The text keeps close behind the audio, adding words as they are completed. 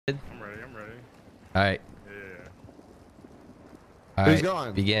All right. All Who's right.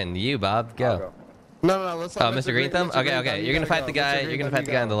 going? Begin. You, Bob. Go. No, let's. Oh, Mr. Green Thumb. Okay. You're gonna fight the guy. You're gonna fight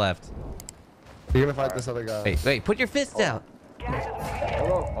the guy on the left. You're gonna fight this other guy. Wait. Put your fists out.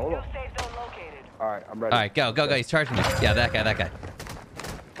 Hold on. All right, I'm ready. All right. Go. He's charging you. Yeah, that guy.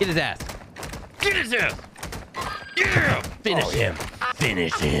 Get his ass. Get his ass. Yeah. Finish him.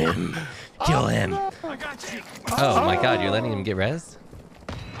 Finish him. Kill him. Oh my God, you're letting him get res?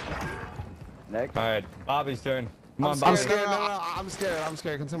 Next. All right, Bobby's turn. Come on, I'm Bobby. scared. No, I'm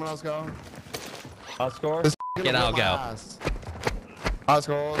scared. Can someone else go? I'll score. Get out, go.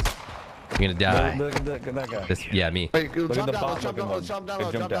 Huskerrs. You're gonna die. Look at that guy. Yeah, me. Wait, Look at the jump bottom down low. of Jump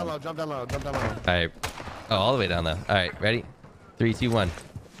him. down low. All right. Oh, all the way down though. All right, ready? 3, 2, 1.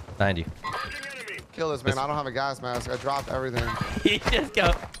 Behind you. Kill this man. I don't have a gas mask. I dropped everything. He just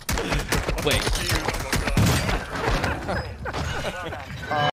go. Wait.